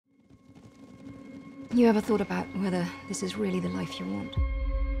You ever thought about whether this is really the life you want?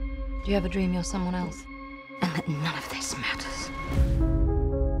 Do you ever dream you're someone else? And that none of this matters.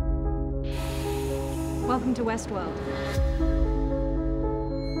 Welcome to Westworld.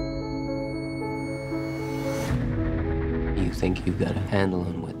 You think you've got a handle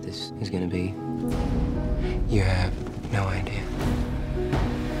on what this is gonna be? You have no idea.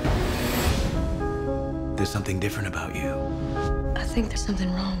 There's something different about you. I think there's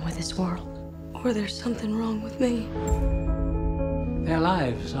something wrong with this world. Or there's something wrong with me. Their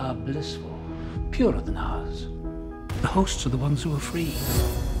lives are blissful, purer than ours. The hosts are the ones who are free.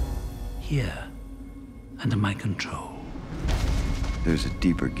 Here, under my control. There's a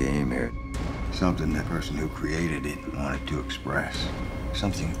deeper game here. Something that person who created it wanted to express.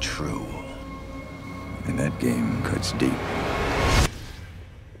 Something true. And that game cuts deep.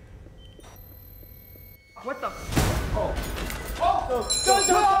 What the?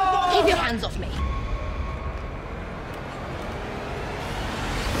 Keep your hands off me.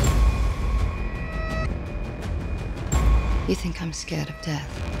 You think I'm scared of death?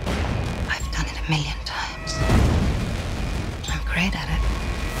 I've done it 1,000,000 times. I'm great at it.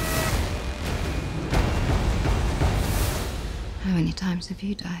 How many times have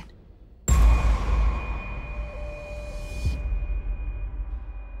you died?